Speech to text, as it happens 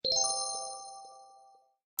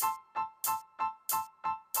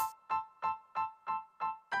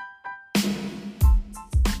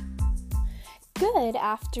Good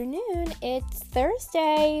afternoon. It's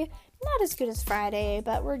Thursday. Not as good as Friday,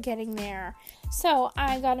 but we're getting there. So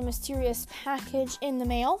I got a mysterious package in the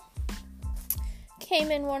mail.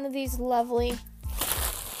 Came in one of these lovely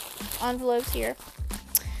envelopes here.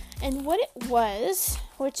 And what it was,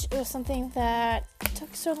 which was something that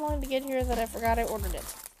took so long to get here that I forgot I ordered it.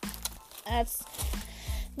 That's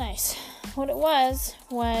nice. What it was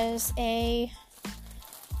a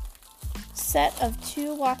set of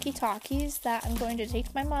 2 walkie-talkies that I'm going to take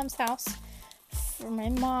to my mom's house for my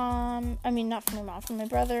brother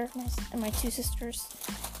and my 2 sisters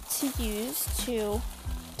to use to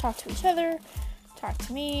talk to each other, talk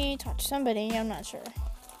to me, talk to somebody. I'm not sure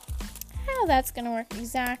how that's going to work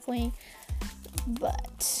exactly,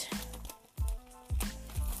 but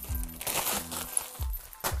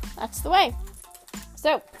that's the way.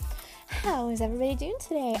 So, how is everybody doing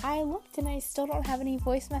today? I looked and I still don't have any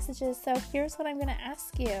voice messages, so here's what I'm going to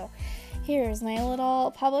ask you. Here's my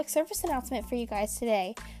little public service announcement for you guys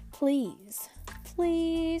today. Please,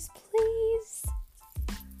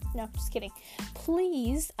 no, just kidding.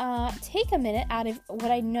 Please take a minute out of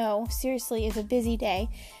what I know seriously is a busy day,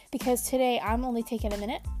 because today I'm only taking a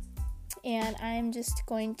minute, and I'm just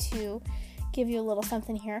going to give you a little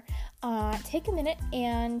something here. Take a minute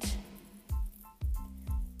and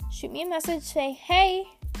shoot me a message. Say, hey,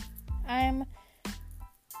 I'm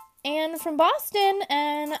Anne from Boston,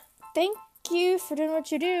 and thank you for doing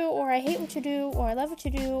what you do, or I hate what you do, or I love what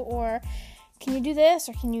you do, or can you do this,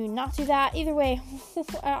 or can you not do that? Either way,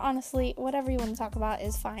 honestly, whatever you want to talk about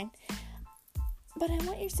is fine. But I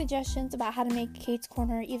want your suggestions about how to make Kate's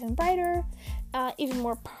Corner even brighter, even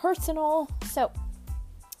more personal. So,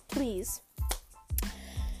 please,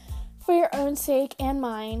 for your own sake and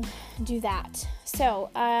mine, do that.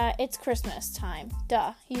 So, it's Christmas time.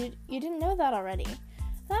 Duh. You didn't know that already.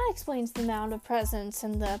 That explains the amount of presents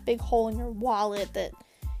and the big hole in your wallet that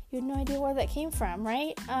you had no idea where that came from,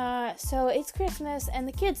 right? So, it's Christmas, and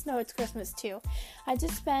the kids know it's Christmas, too. I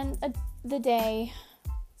just spent the day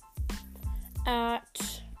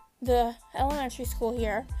at the elementary school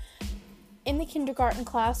here in the kindergarten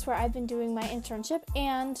class where I've been doing my internship,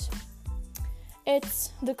 and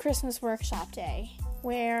it's the Christmas workshop day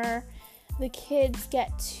where the kids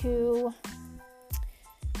get to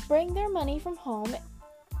bring their money from home,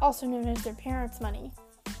 also known as their parents' money,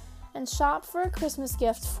 and shop for a Christmas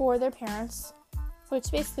gift for their parents, which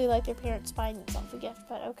basically like their parents buying themselves a gift,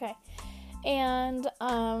 but okay, and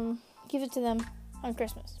give it to them on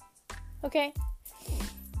Christmas. Okay?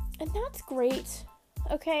 And that's great.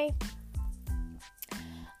 Okay?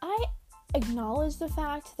 I acknowledge the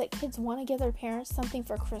fact that kids want to give their parents something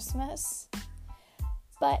for Christmas,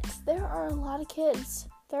 but there are a lot of kids.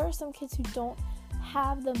 There are some kids who don't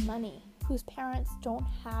have the money, whose parents don't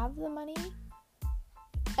have the money,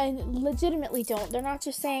 and legitimately don't. They're not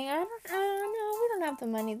just saying, no, we don't have the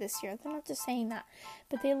money this year. They're not just saying that,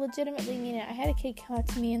 but they legitimately mean it. I had a kid come up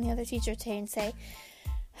to me and the other teacher today and say,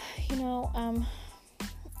 I'm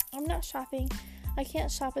not shopping. I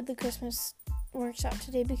can't shop at the Christmas workshop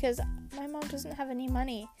today because my mom doesn't have any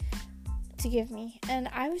money to give me. And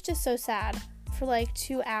I was just so sad for like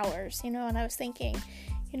 2 hours, and I was thinking,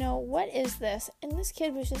 what is this? And this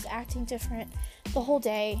kid was just acting different the whole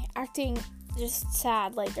day, acting just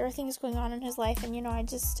sad. Like there are things going on in his life, and I'm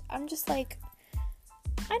just like,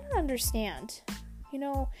 I don't understand.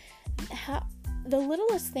 How the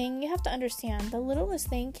littlest thing, you have to understand, the littlest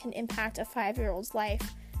thing can impact a 5-year-old's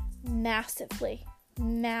life massively.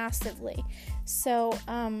 So,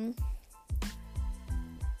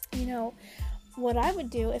 what I would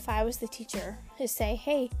do if I was the teacher is say,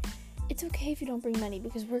 hey, it's okay if you don't bring money,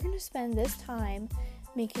 because we're going to spend this time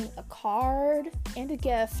making a card and a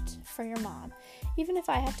gift for your mom. Even if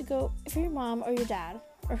I have to go, for your mom or your dad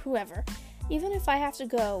or whoever, even if I have to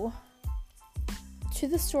go to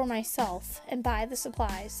the store myself and buy the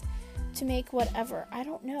supplies to make whatever, I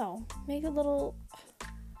don't know, make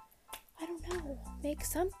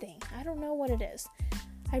something. I don't know what it is.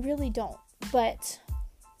 I really don't, but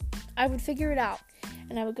I would figure it out,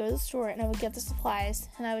 and I would go to the store and I would get the supplies,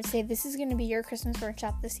 and I would say, this is going to be your Christmas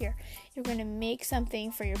workshop this year. You're going to make something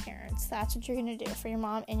for your parents. That's what you're going to do for your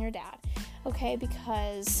mom and your dad. Okay,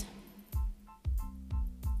 because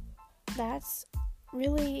that's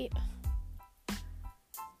really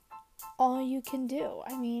all you can do.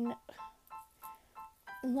 I mean,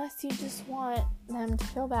 unless you just want them to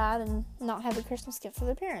feel bad and not have a Christmas gift for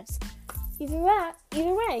their parents. Either way,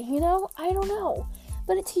 I don't know.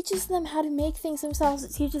 But it teaches them how to make things themselves.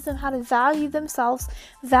 It teaches them how to value themselves,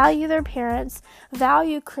 value their parents,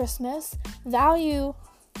 value Christmas, value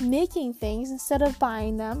making things instead of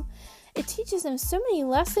buying them. It teaches them so many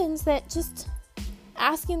lessons that just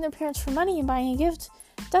asking their parents for money and buying a gift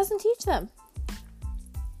doesn't teach them.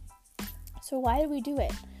 So why do we do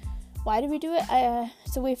it?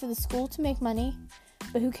 It's a way for the school to make money,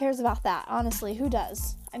 but who cares about that? Honestly, who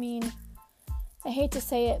does? I mean, I hate to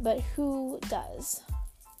say it, but who does?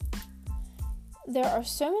 There are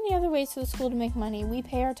so many other ways for the school to make money. We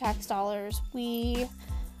pay our tax dollars. We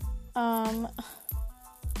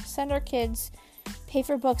send our kids, pay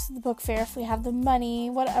for books at the book fair if we have the money,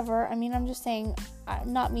 whatever. I mean, I'm just saying,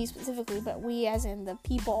 not me specifically, but we as in the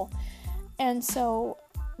people. And so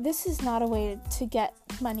this is not a way to get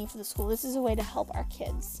money for the school. This is a way to help our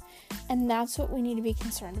kids. And that's what we need to be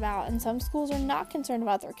concerned about. And some schools are not concerned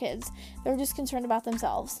about their kids. They're just concerned about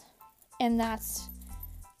themselves. And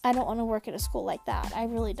I don't want to work at a school like that. I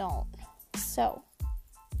really don't. So,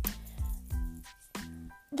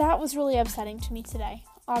 that was really upsetting to me today.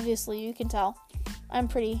 Obviously, you can tell I'm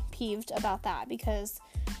pretty peeved about that because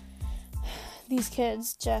these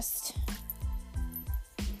kids just,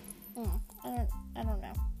 I don't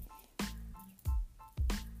know.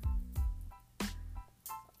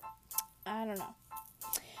 I don't know.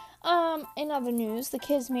 In other news, the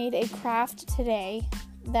kids made a craft today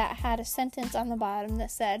that had a sentence on the bottom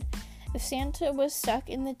that said, if Santa was stuck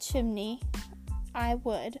in the chimney, I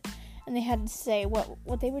would. And they had to say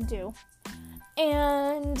what they would do.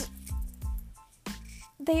 And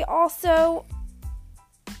they also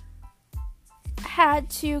had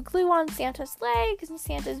to glue on Santa's legs and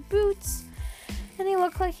Santa's boots. And he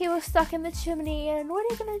looked like he was stuck in the chimney. And what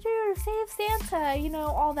are you going to do to save Santa? You know,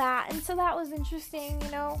 all that. And so that was interesting,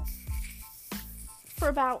 you know, for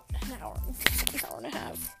about an hour and a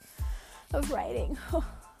half of writing.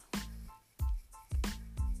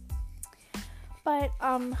 But,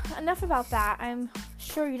 enough about that. I'm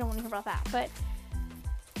sure you don't want to hear about that. But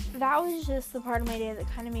that was just the part of my day that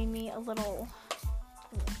kind of made me a little,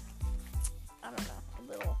 I don't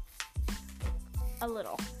know, a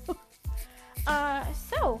little.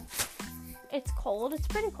 So, it's cold. It's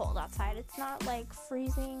pretty cold outside. It's not like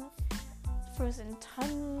frozen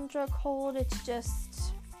tundra cold. It's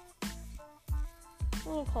just a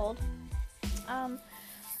little cold.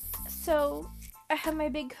 So I have my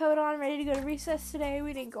big coat on, ready to go to recess today.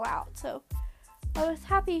 We didn't go out, so I was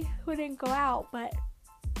happy we didn't go out, but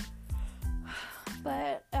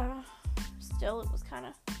still it was kind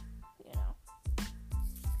of, you know,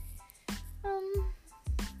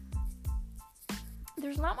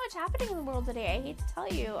 there's not much happening in the world today. I hate to tell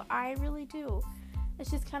you, I really do. It's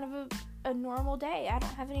just kind of a normal day. I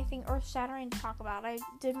don't have anything earth-shattering to talk about. I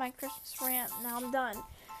did my Christmas rant, now I'm done.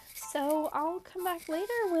 So I'll come back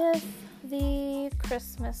later with the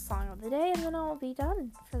Christmas song of the day, and then I'll be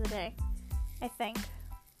done for the day, I think.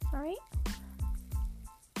 Alright?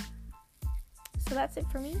 So that's it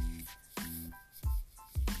for me.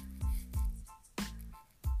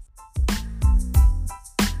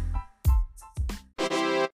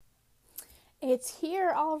 It's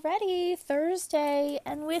here already, Thursday,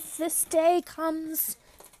 and with this day comes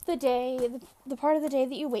the day, the part of the day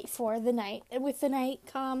that you wait for, the night. And with the night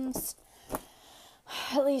comes,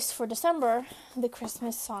 at least for December, the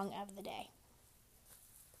Christmas song of the day.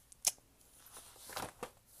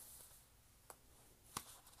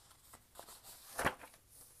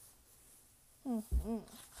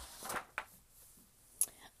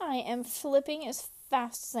 I am flipping as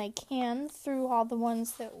fast as I can through all the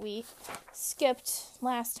ones that we skipped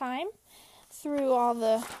last time, through all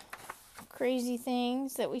the crazy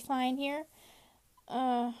things that we find here.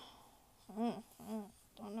 Don't know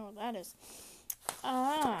what that is.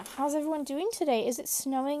 How's everyone doing today? Is it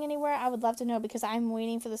snowing anywhere? I would love to know because I'm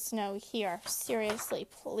waiting for the snow here. Seriously,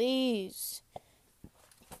 please.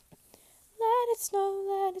 Let it snow,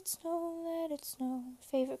 let it snow, let it snow.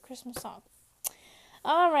 Favorite Christmas song.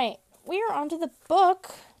 Alright, we are on to the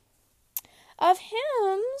book of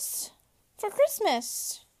hymns for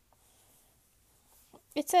Christmas.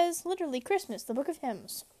 It says literally Christmas, the book of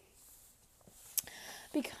hymns.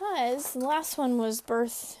 Because the last one was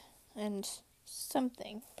birth and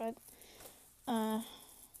something, but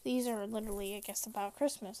these are literally, I guess, about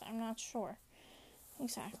Christmas. I'm not sure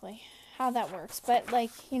exactly how that works. But like,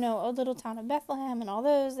 you know, O Little Town of Bethlehem and all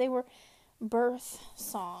those, they were birth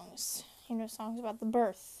songs. You know, songs about the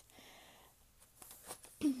birth.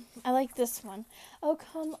 I like this one. O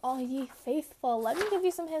come all ye faithful. Let me give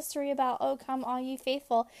you some history about O come all ye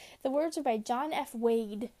faithful. The words are by John F.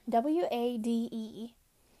 Wade. W-A-D-E.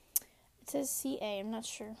 It says C-A. I'm not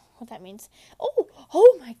sure what that means.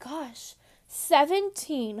 Oh my gosh.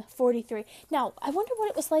 1743. Now, I wonder what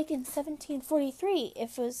it was like in 1743.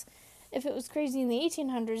 If it was crazy in the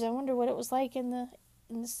 1800s, I wonder what it was like in the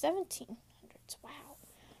 1700s. Wow.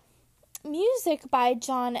 Music by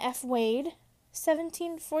John F. Wade,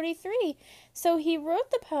 1743. So he wrote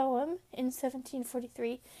the poem in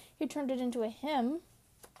 1743. He turned it into a hymn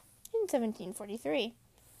in 1743.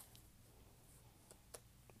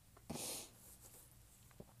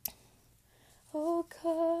 Oh,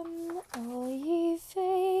 come, all ye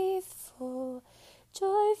faithful,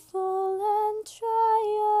 joyful and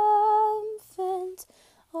triumphant.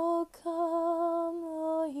 Oh, come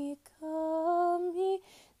ye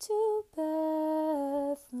to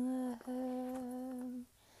Bethlehem.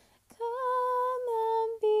 Come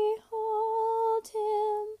and behold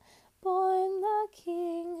him, born the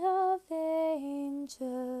King of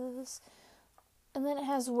angels. And then it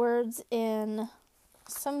has words in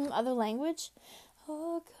some other language.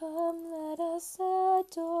 Oh, come, let us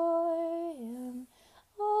adore him.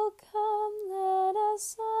 Oh, come, let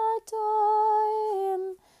us adore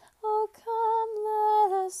him. Oh, come,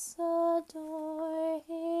 let us adore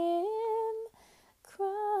him,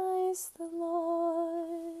 Christ the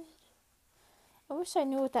Lord. I wish I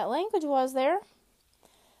knew what that language was there.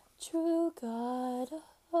 True God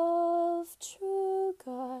of true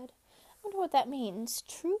God. I wonder what that means.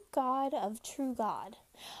 True God of true God.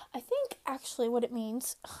 I think actually what it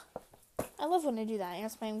means, I love when I do that, I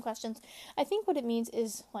ask my own questions. I think what it means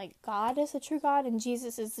is like God is the true God and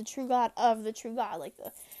Jesus is the true God of the true God, like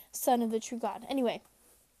the Son of the true God. Anyway.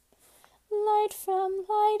 Light from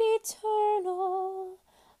light eternal,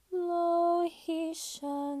 lo, he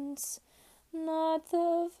shuns not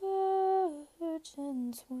the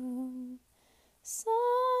virgin's womb.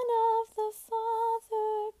 Son of the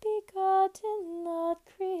Father, begotten, not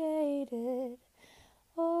created.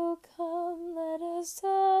 Oh, come, let us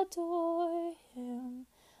adore him.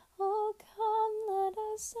 Oh, come, let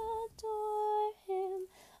us adore him.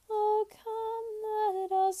 Oh, come,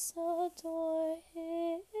 let us adore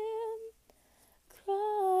him,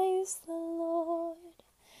 Christ the Lord.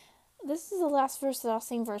 This is the last verse that I'll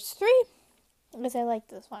sing, verse 3, because I like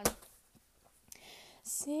this one.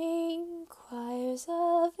 Sing, choirs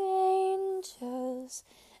of angels,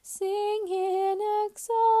 sing in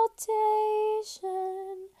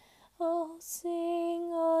exaltation. Oh,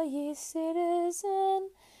 sing, all ye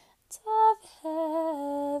citizens of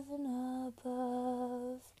heaven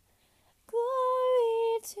above.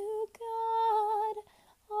 Glory to God,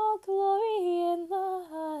 all glory in the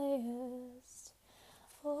highest.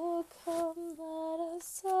 Oh, come, let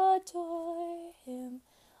us adore him.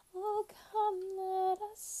 Oh, come, let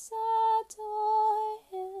us adore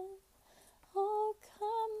him. Oh,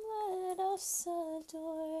 come, let us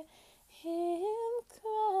adore him,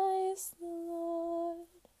 Christ the Lord.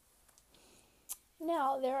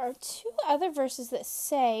 Now, there are two other verses that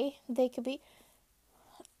say they could be...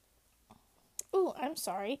 Ooh, I'm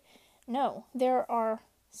sorry. No, there are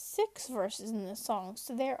 6 verses in this song,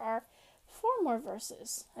 so there are 3 more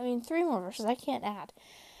verses. I can't add.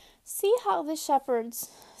 See how the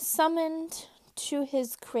shepherds, summoned to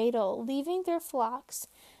his cradle, leaving their flocks,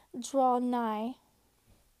 draw nigh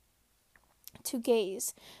to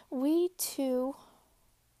gaze. We too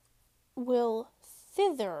will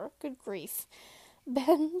thither, good grief,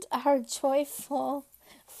 bend our joyful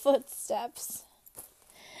footsteps.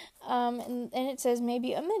 And it says, may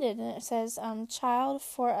be omitted, and it says, child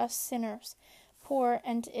for us sinners, poor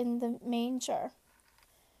and in the manger.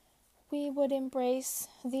 We would embrace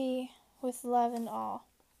thee with love and awe.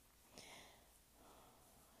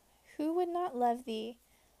 Who would not love thee,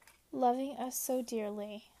 loving us so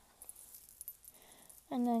dearly?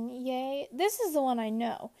 And then, yea, this is the one I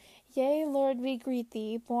know. Yea, Lord, we greet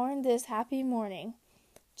thee, born this happy morning.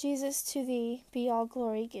 Jesus, to thee be all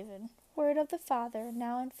glory given. Word of the Father,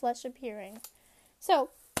 now in flesh appearing. So,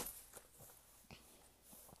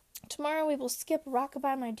 tomorrow we will skip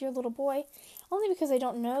Rockabye My Dear Little Boy, only because I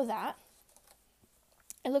don't know that.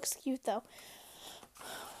 It looks cute, though.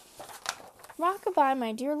 Rockabye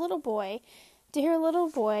My Dear Little Boy,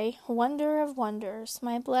 wonder of wonders,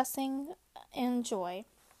 my blessing and joy.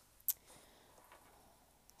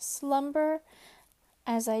 Slumber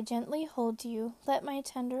as I gently hold you, let my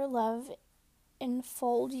tender love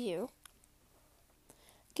enfold you.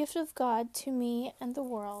 Gift of God to me and the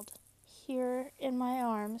world, here in my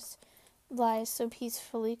arms lies so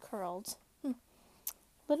peacefully curled.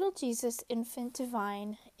 Little Jesus, infant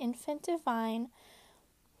divine,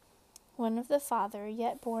 one of the Father,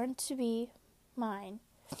 yet born to be mine.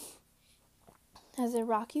 As I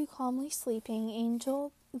rock you calmly sleeping,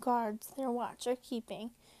 angel guards their watch are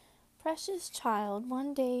keeping. Precious child,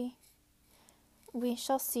 one day we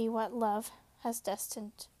shall see what love has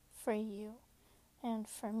destined for you and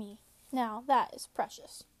for me. Now, that is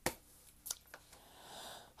precious.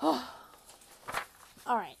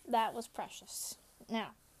 Alright, that was precious. Now,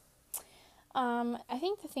 I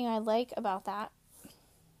think the thing I like about that,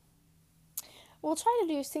 we'll try to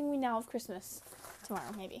do Sing Me Now of Christmas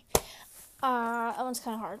tomorrow, maybe. That one's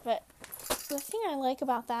kind of hard, but the thing I like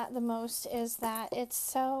about that the most is that it's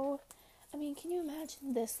so, I mean, can you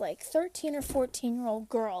imagine this, 13 or 14-year-old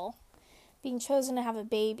girl being chosen to have a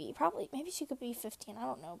baby? Probably, maybe she could be 15, I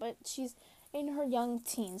don't know, but she's in her young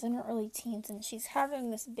teens, in her early teens, and she's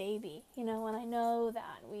having this baby, and I know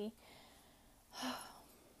that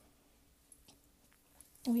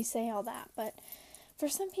we say all that, but for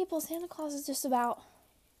some people, Santa Claus is just about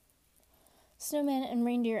snowmen and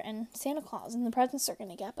reindeer and Santa Claus and the presents they're going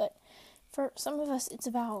to get, but for some of us, it's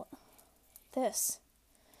about this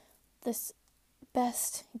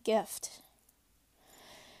best gift.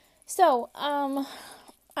 So,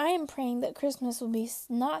 I am praying that Christmas will be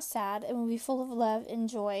not sad and will be full of love and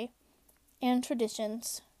joy and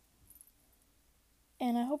traditions.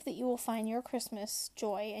 And I hope that you will find your Christmas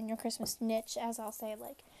joy and your Christmas niche, as I'll say,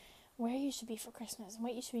 where you should be for Christmas and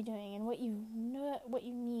what you should be doing and what you know, what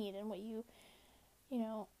you need and what you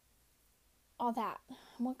all that.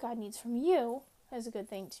 And what God needs from you is a good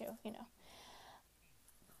thing too,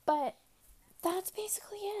 But that's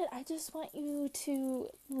basically it. I just want you to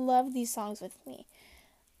love these songs with me.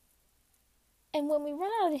 And when we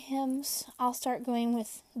run out of hymns, I'll start going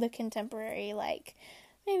with the contemporary,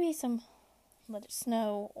 maybe some Let It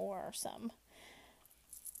Snow or some,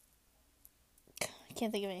 I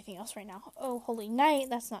can't think of anything else right now. Oh, Holy Night,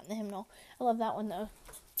 that's not in the hymnal. I love that one though.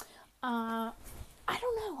 I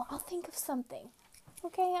don't know, I'll think of something.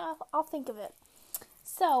 Okay, I'll think of it.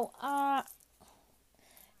 So, have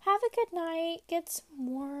a good night, get some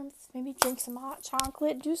warmth, maybe drink some hot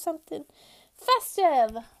chocolate, do something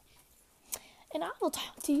festive. And I will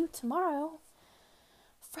talk to you tomorrow,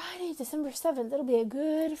 Friday, December 7th. It'll be a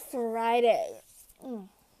good Friday.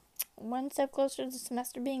 One step closer to the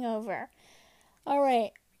semester being over.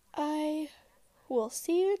 Alright, I will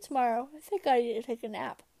see you tomorrow. I think I need to take a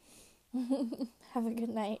nap. Have a good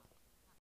night.